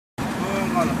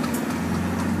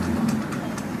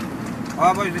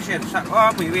Oh, boys, the sheds.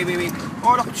 Oh, wait.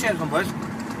 Oh, look at the sheds, boys.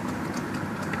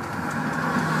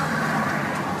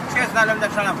 Sheds not on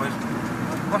that side, boys.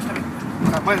 What's the...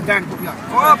 Well, Dan, put me up.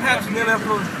 Oh, Pat's near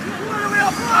Liverpool.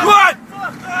 What?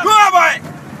 Go on, boy!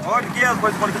 Oh, the girls,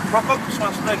 boys, want to get the rock up. This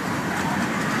one's straight.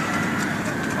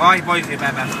 Oh, boys, you're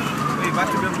bad, man. Wait, watch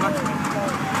your building, watch your building.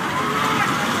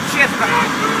 Sheds back.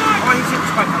 Oh, he's in the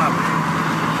spike now.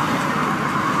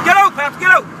 Get out, Pat,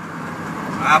 get out!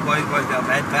 Ah, boys, they're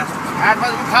bad bastards. And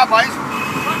well, come, boys.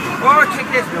 Oh, check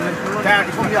this, man. Dan,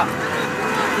 put me up.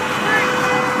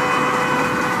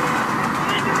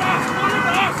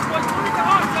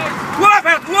 What,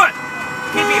 Pat, what?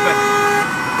 Keep even.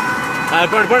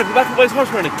 Burn, back to boys,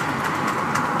 horse burning.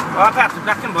 Oh, pass the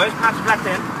black in, boys. Pass the black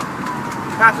in.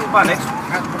 Pass the bonnets.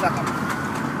 Pass the black up.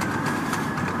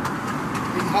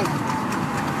 Big house.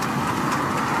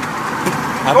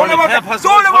 Don't about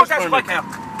that spike here.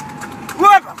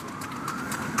 Whoever!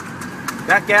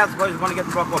 That gal's boys is going to get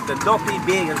the rock up. The dopey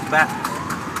big is back.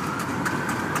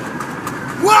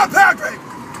 What, Patrick?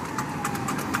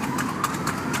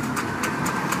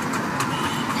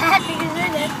 Patrick is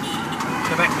in it.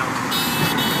 Stay back now.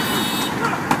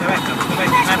 Stay back.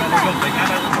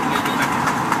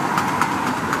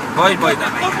 Boys,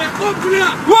 that back.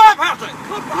 What, Patrick?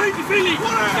 Behind the filly.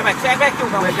 Stay back, you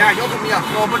go. Dan, you put me up.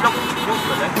 No, but look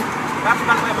for it. That's the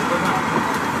man who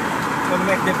going to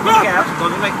make different gas.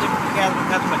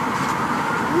 That's right.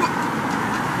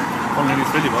 Only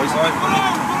these filly boys.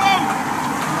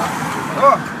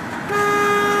 Oh.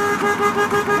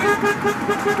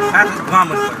 That's the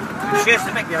common one. The sheds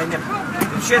the back behind him.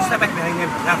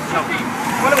 That's the shop.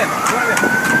 Go away.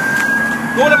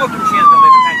 Go about the sheds now,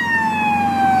 baby. Thank you.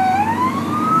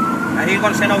 And he's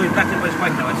going to say no, he's back in his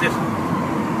bike now. It's this.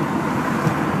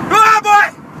 Oh,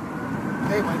 boy!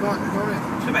 Hey, my God, go in.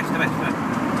 Stay back.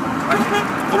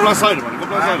 Couple on side, man.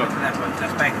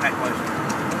 That's back, boys.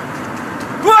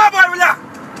 Go on, boy, will ya?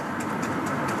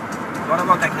 What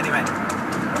about that, anyway?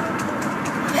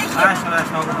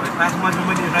 That's no good, boys. Pass him on to the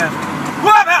rest.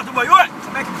 Go on, pass him, boy, you right?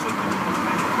 Back to the Sulky.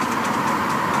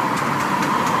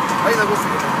 Hey, go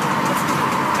for it.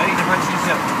 Hey, the punch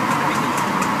yourself.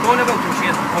 Go on about the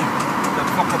sheds and come. The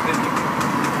fuck up in you.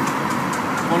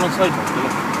 One on side, man.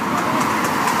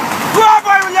 Go on,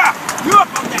 boy, will ya? You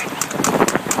up on that.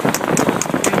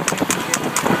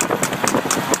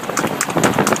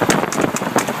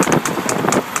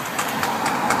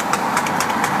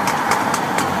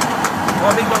 Oh,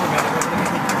 big dog again.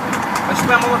 I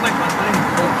swear I'm always like one.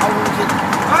 How long is it?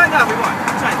 Oh, no, we won.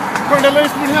 That's right. Go on, the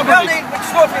last one here, buddy. Building, it's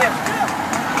slow for you.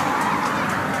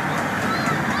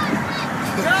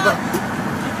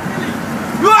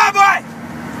 You are, boy!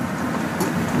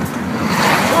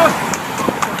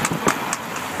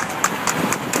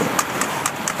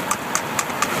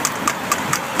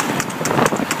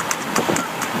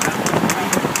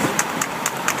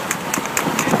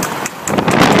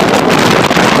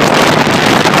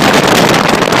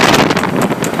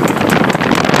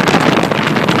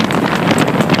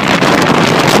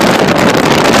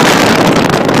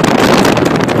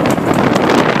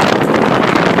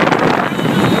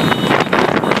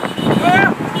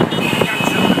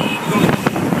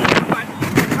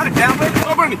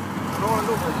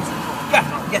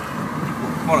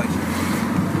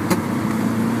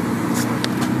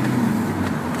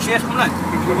 Cheers, come on.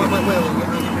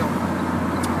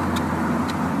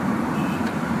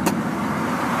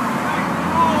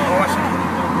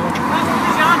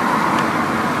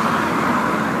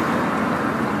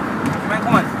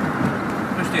 Come on.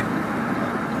 Just it.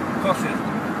 Toss it.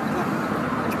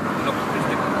 Look,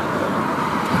 just it.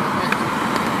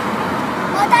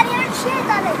 Oh, Daddy, you're shit,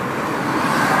 Daddy.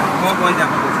 Go on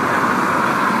down.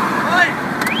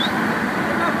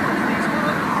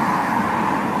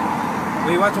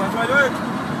 Wait, watch. What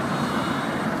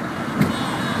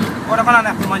are going to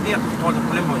happen, my dear? Told the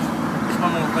police boys. This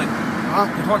one more quick.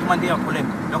 You told my dear police.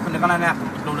 Look, they're going to happen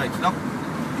to blue lights. Look,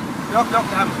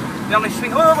 they're only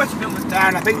swing. Oh, what's doing with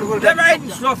that? I think they're riding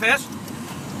slow fast.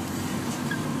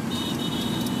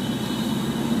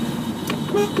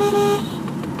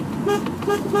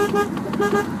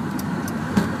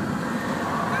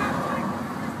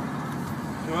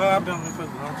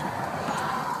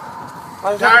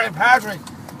 Darren Patrick.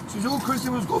 She's all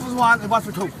Christian was good for one and one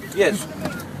for two. Yes.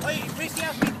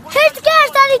 Here's the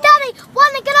cars, Daddy.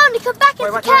 One to get on, they come back in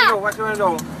the car. What do you want to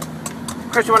do?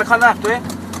 Chris, you want to come left, do you?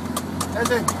 That's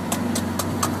it.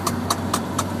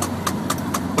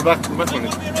 Go back one.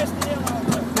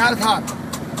 Not at all.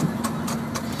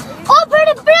 Over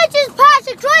the bridges,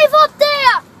 Patrick. Drive up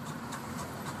there.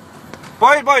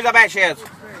 Boys, the bad shares.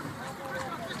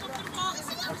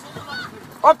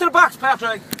 Up to the box,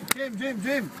 Patrick. Jim.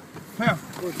 Here.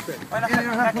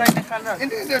 In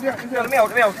there. Let me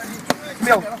out.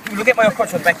 You get my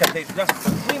question back there, please. Just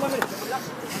 3 more minutes.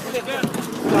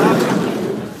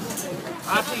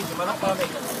 Please, man. Up on me.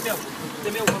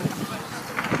 The milk.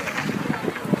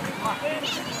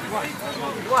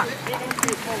 What?